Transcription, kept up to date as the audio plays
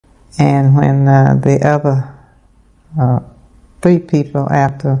And when the other 3 people,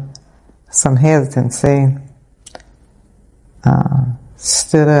 after some hesitancy,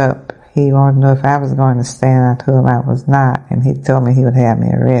 stood up, he wanted to know if I was going to stand. I told him I was not, and he told me he would have me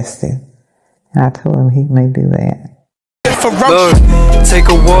arrested. And I told him he may do that. Lord, take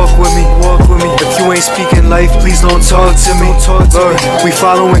a walk with me. If you ain't speaking life, please don't talk to me. Lord, we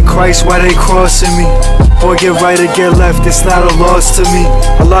following Christ, why they crossing me? Or get right or get left, it's not a loss to me.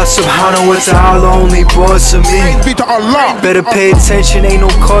 Allah subhanahu wa ta'ala only boss of me. Better pay attention, ain't no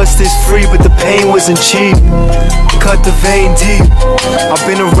cost, it's free, but the pain wasn't cheap. Cut the vein deep. I've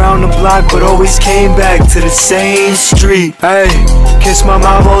been around the block, but always came back to the same street. Hey, kiss my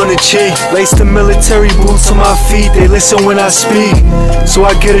mama on the cheek. Lace the military boots on my feet, they listen when I speak, so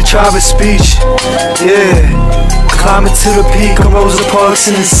I get a tribe of speech. Yeah, climbing to the peak, I'm Rosa Parks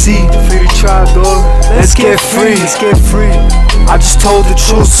in the seat. Free the tribe, dog. Let's get free. I just told the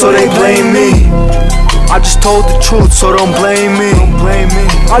truth, so they blame me. I just told the truth, so don't blame me.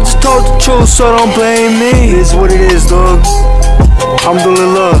 I just told the truth, so don't blame me. It's what it is, dog.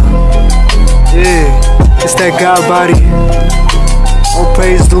 Alhamdulillah. Yeah, it's that God body. All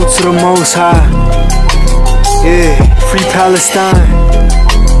praise due to the Most High. Yeah, free Palestine,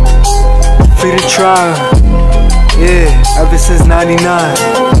 free the tribe. Yeah, ever since '99.